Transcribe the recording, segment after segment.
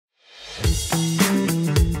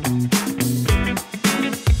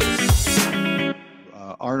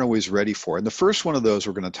aren't always ready for. And the first one of those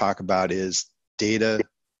we're going to talk about is data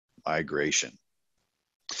migration.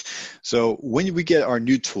 So when we get our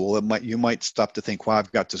new tool, you might stop to think, wow,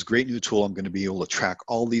 I've got this great new tool. I'm going to be able to track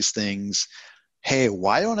all these things. Hey,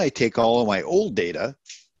 why don't I take all of my old data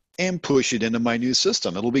and push it into my new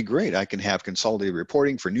system? It'll be great. I can have consolidated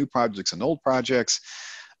reporting for new projects and old projects,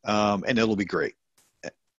 and it'll be great.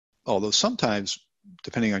 Although sometimes,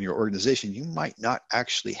 depending on your organization, you might not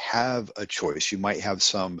actually have a choice. You might have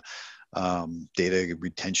some data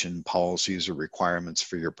retention policies or requirements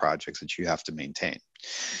for your projects that you have to maintain.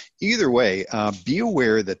 Either way, be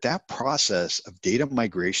aware that that process of data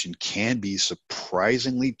migration can be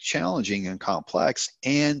surprisingly challenging and complex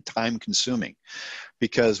and time consuming,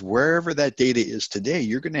 because wherever that data is today,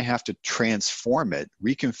 you're going to have to transform it,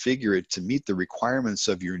 reconfigure it to meet the requirements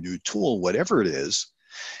of your new tool, whatever it is,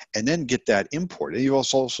 and then get that imported. You're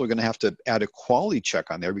also going to have to add a quality check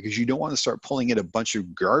on there, because you don't want to start pulling in a bunch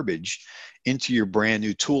of garbage into your brand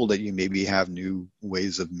new tool that you maybe have new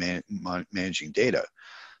ways of managing data.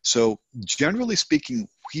 So generally speaking,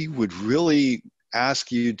 we would really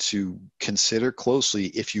ask you to consider closely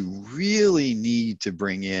if you really need to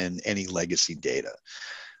bring in any legacy data,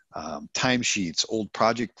 timesheets, old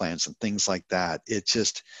project plans, and things like that.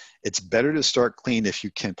 It's better to start clean if you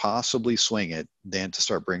can possibly swing it than to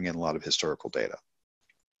start bringing in a lot of historical data.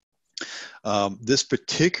 This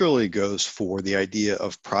particularly goes for the idea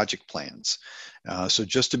of project plans. So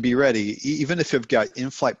just to be ready, even if you've got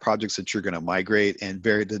in-flight projects that you're going to migrate, and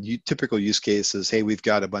the typical use case is, hey, we've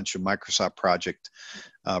got a bunch of Microsoft project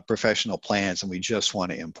professional plans and we just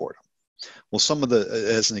want to import them. Well,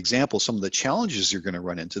 as an example, some of the challenges you're going to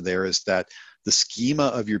run into there is that the schema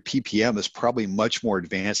of your PPM is probably much more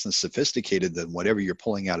advanced and sophisticated than whatever you're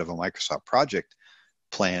pulling out of a Microsoft project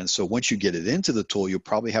plan. So once you get it into the tool, you'll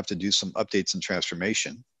probably have to do some updates and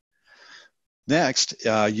transformation. Next,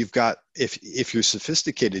 you've got, if you're a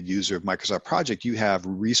sophisticated user of Microsoft Project, you have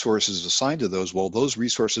resources assigned to those. Well, those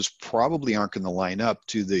resources probably aren't going to line up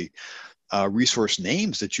to the resource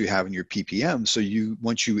names that you have in your PPM. So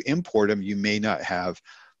once you import them, you may not have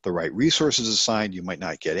the right resources assigned. You might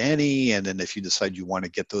not get any. And then if you decide you want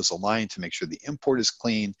to get those aligned to make sure the import is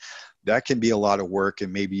clean, that can be a lot of work.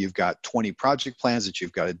 And maybe you've got 20 project plans that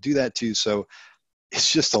you've got to do that to. So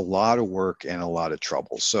it's just a lot of work and a lot of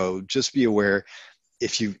trouble. So just be aware,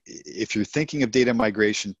 if you're thinking of data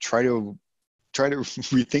migration, try to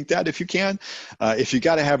rethink that if you can. If you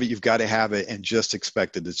got to have it, you've got to have it, and just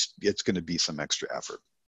expect that it's going to be some extra effort.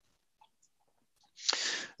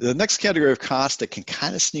 The next category of costs that can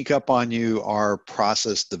kind of sneak up on you are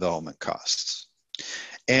process development costs.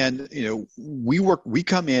 And we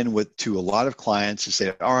come in to a lot of clients and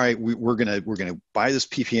say, all right, we're gonna buy this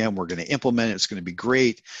PPM, we're gonna implement it, it's gonna be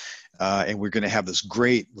great, and we're gonna have this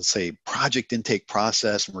great, let's say, project intake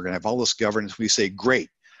process, and we're gonna have all this governance. We say, great,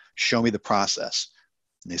 show me the process.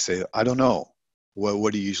 And they say, I don't know.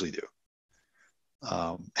 What do you usually do?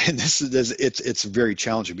 And it's very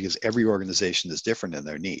challenging, because every organization is different in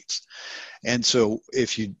their needs. And so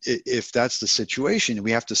if that's the situation,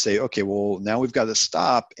 we have to say, okay, well, now we've got to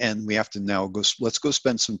stop, and we have to now let's go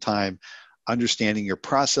spend some time understanding your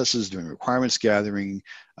processes, doing requirements gathering,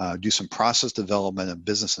 do some process development and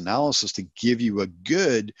business analysis to give you a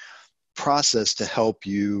good process to help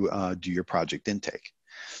you do your project intake.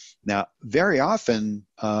 Now, very often,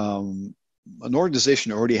 an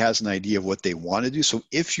organization already has an idea of what they want to do. So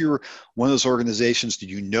if you're one of those organizations, do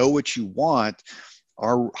you know what you want?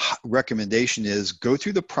 Our recommendation is go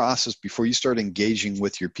through the process before you start engaging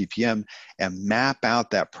with your PPM and map out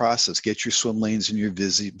that process. Get your swim lanes and your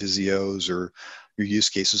Visios or your use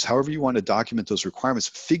cases, however you want to document those requirements.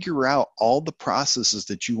 Figure out all the processes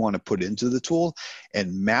that you want to put into the tool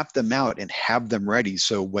and map them out and have them ready.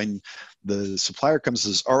 So when the supplier comes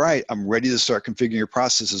and says, all right, I'm ready to start configuring your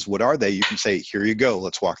processes, what are they? You can say, here you go,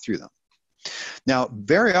 let's walk through them. Now,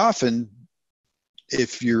 very often,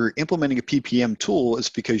 if you're implementing a PPM tool, it's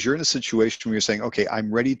because you're in a situation where you're saying, okay,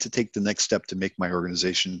 I'm ready to take the next step to make my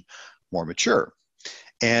organization more mature.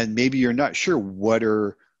 And maybe you're not sure what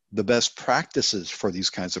are the best practices for these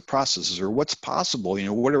kinds of processes, or what's possible,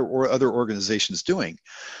 what are other organizations doing.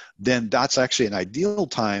 Then that's actually an ideal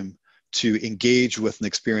time to engage with an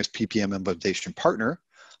experienced PPM implementation partner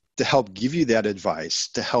to help give you that advice,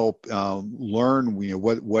 to help learn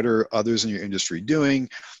what are others in your industry doing,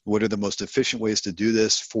 what are the most efficient ways to do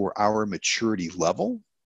this for our maturity level,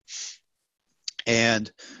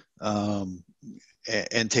 and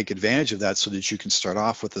take advantage of that so that you can start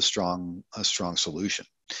off with a strong solution.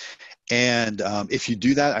 And if you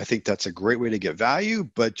do that, I think that's a great way to get value,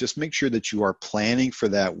 but just make sure that you are planning for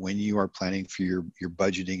that when you are planning for your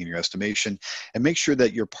budgeting and your estimation, and make sure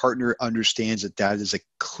that your partner understands that that is a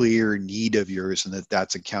clear need of yours and that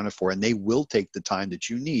that's accounted for, and they will take the time that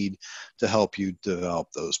you need to help you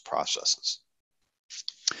develop those processes.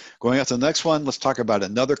 Going on to the next one, let's talk about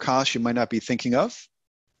another cost you might not be thinking of.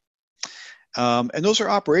 And those are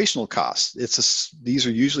operational costs. These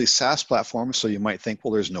are usually SaaS platforms, so you might think,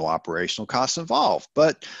 well, there's no operational costs involved,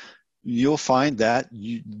 but you'll find that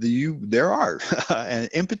there are. And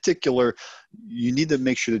in particular, you need to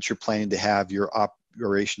make sure that you're planning to have your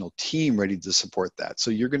operational team ready to support that.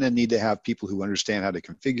 So you're going to need to have people who understand how to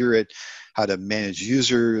configure it, how to manage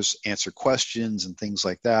users, answer questions, and things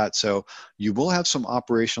like that. So you will have some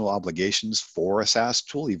operational obligations for a SaaS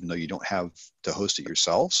tool, even though you don't have to host it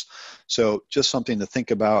yourselves. So just something to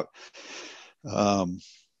think about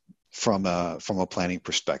from a planning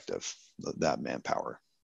perspective, that manpower.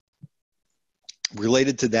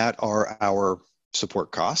 Related to that are our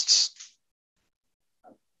support costs,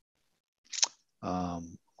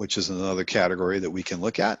 which is another category that we can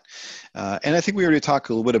look at. And I think we already talked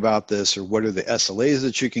a little bit about this, or what are the SLAs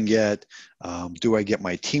that you can get? Do I get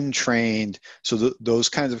my team trained? So those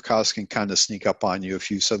kinds of costs can kind of sneak up on you if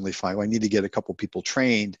you suddenly find, well, I need to get a couple people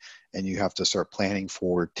trained, and you have to start planning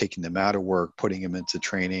for taking them out of work, putting them into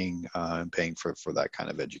training, and paying for that kind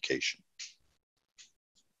of education.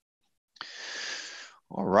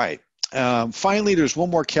 All right. Finally, there's one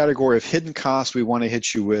more category of hidden costs we want to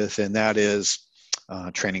hit you with, and that is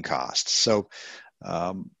training costs. So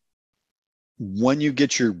when you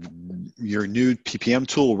get your new PPM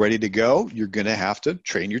tool ready to go, you're going to have to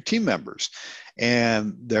train your team members.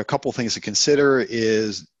 And there are a couple things to consider.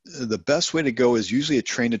 Is the best way to go is usually a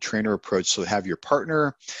train-to-trainer approach. So have your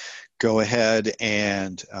partner go ahead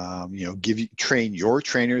and train your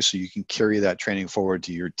trainers so you can carry that training forward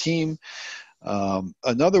to your team.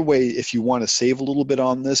 Another way, if you want to save a little bit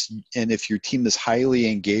on this, and if your team is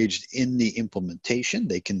highly engaged in the implementation,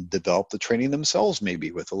 they can develop the training themselves,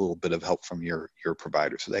 maybe with a little bit of help from your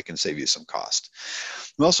provider, so that can save you some cost.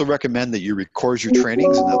 We also recommend that you record your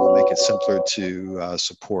trainings, and that will make it simpler to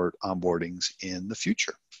support onboardings in the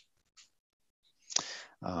future.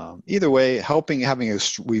 Either way,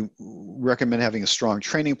 we recommend having a strong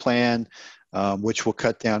training plan, which will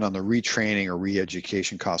cut down on the retraining or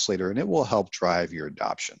re-education costs later, and it will help drive your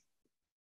adoption.